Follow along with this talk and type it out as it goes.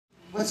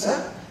What's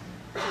that?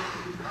 I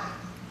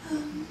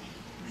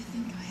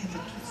think I have a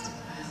twisted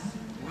bowel.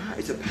 Wow,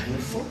 is it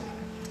painful?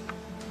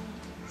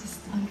 Just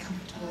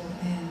uncomfortable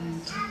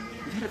and...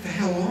 You've had it for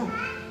how long?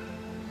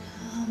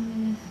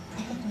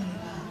 Probably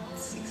about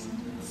 6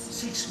 months.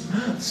 6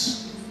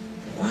 months?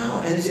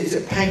 Wow, and is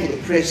it painful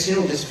to press in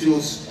or just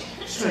feels...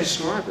 Just trying to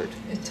describe it.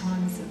 At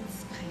times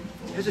it's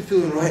painful. How's it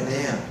feeling right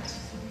now?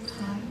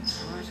 Tight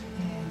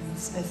and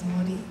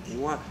spasmodic.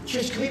 Wow.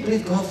 Church, can we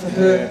believe God for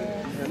her? Yeah.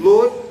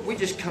 Lord, we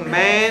just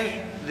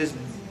command this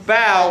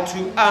bowel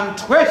to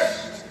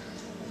untwist.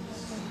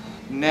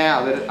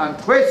 Now, let it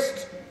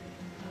untwist.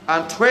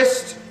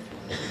 Untwist.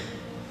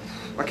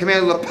 I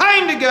command all the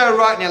pain to go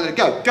right now. Let it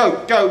go.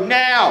 Go. Go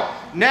now.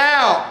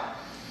 Now.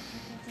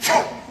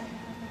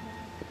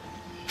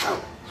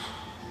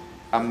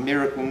 A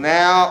miracle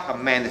now.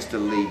 Command this to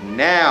leave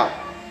now.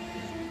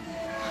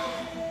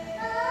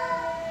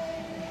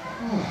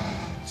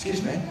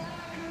 Excuse me.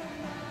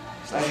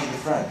 This lady in the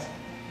front.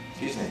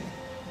 Excuse me.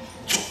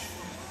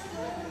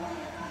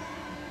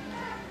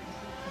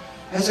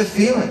 How's it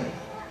feeling?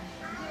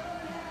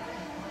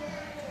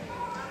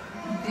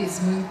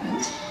 There's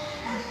movement.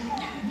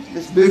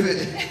 There's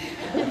movement.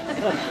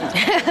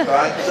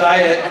 Right, say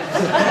it.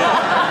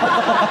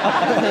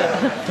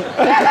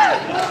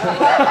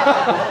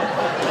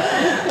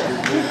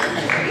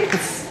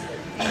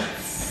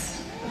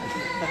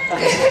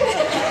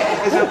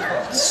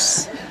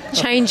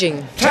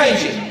 Changing.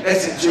 Changing.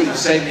 That's it, Julie.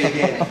 Say me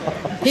again.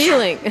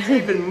 Healing.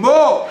 Even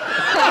more.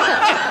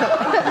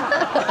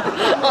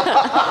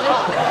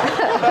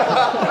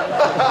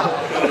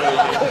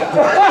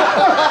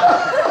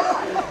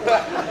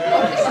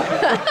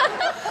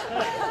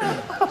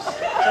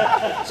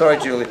 Sorry,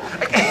 Julie.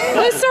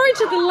 No, sorry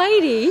to the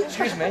lady.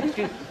 Excuse me.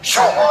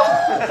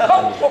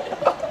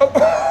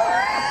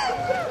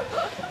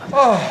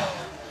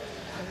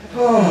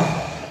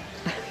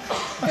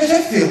 How's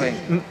that feeling?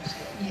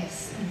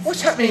 Yes.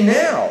 What's happening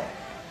now?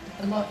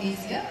 A lot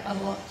easier, a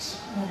lot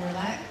more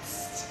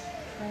relaxed.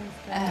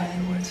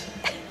 And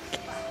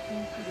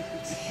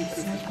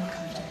it's not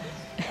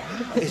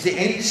uncomfortable. Is there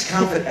any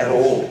discomfort at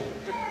all?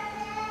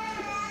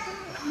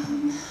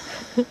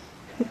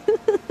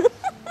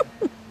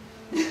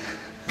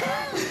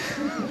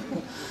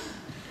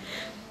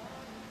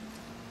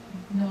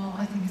 No,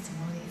 I think it's a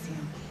lot easier.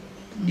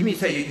 You mean to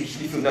say you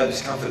feel no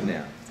discomfort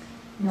now?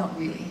 Not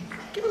really.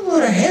 Give a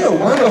lot of head,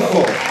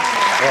 wonderful.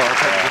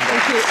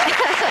 Thank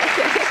you.